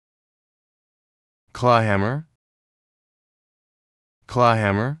clawhammer,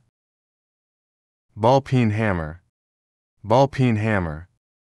 clawhammer, ball-peen hammer, ball-peen hammer,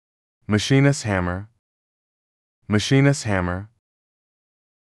 machinist hammer, machinist hammer,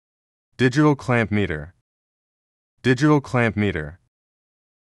 digital clamp meter, digital clamp meter,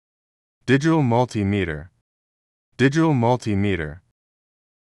 digital multimeter, digital multimeter,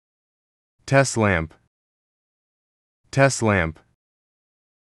 test lamp, test lamp,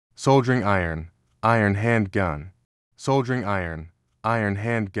 soldering iron, iron hand gun, soldering iron, iron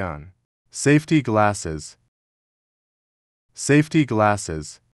hand gun, safety glasses, safety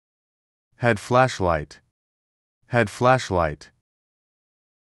glasses, head flashlight, head flashlight,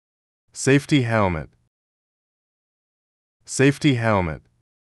 safety helmet, safety helmet,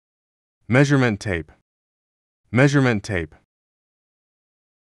 measurement tape, measurement tape,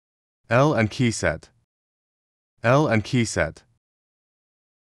 L and key set, L and key set,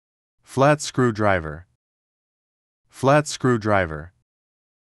 flat screwdriver, flat screwdriver,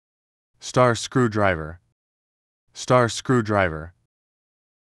 star screwdriver, star screwdriver,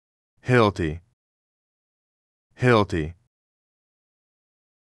 hilti, hilti,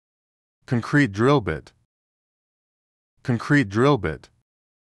 concrete drill bit, concrete drill bit,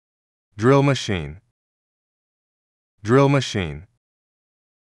 drill machine, drill machine,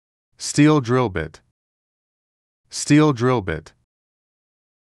 steel drill bit, steel drill bit,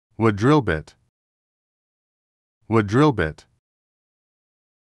 wood drill bit, wood drill bit,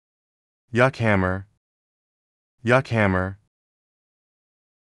 yuck hammer, yuck hammer,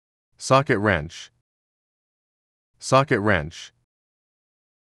 socket wrench, socket wrench,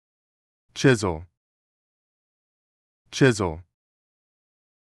 chisel, chisel,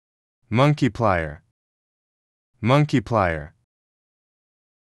 monkey plier, monkey plier,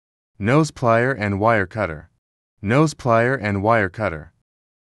 nose plier and wire cutter, nose plier and wire cutter,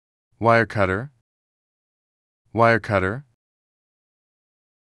 wire cutter, wire cutter,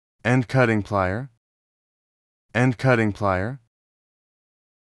 end cutting plier, end cutting plier,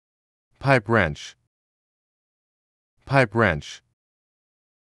 pipe wrench, pipe wrench,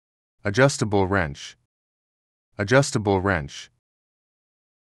 adjustable wrench, adjustable wrench,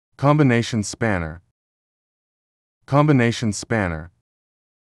 combination spanner, combination spanner,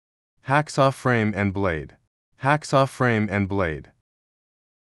 hacksaw frame and blade, hacksaw frame and blade,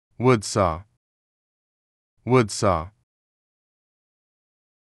 wood saw, wood saw,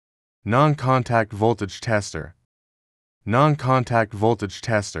 non-contact voltage tester, non-contact voltage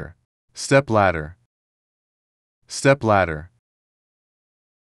tester, step ladder, step ladder,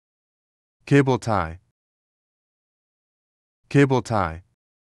 cable tie, cable tie,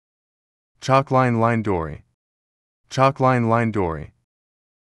 chalk line dory, chalk line dory,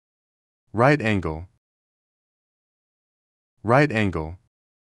 right angle, right angle,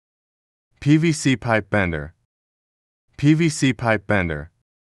 Pvc pipe bender, Pvc pipe bender,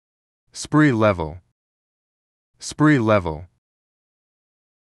 Sprit Level, Sprit Level,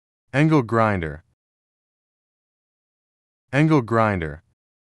 angle grinder, angle grinder,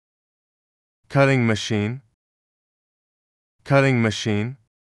 cutting machine, cutting machine,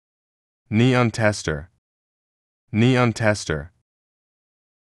 neon tester, neon tester,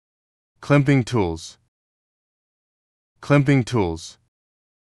 clamping tools, clamping tools,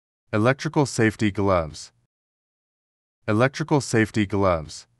 electrical safety gloves, electrical safety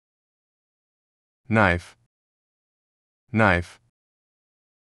gloves, knife, knife,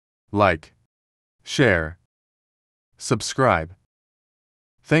 like, share, subscribe.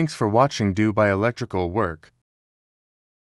 Thanks for watching Do by Electrical Work.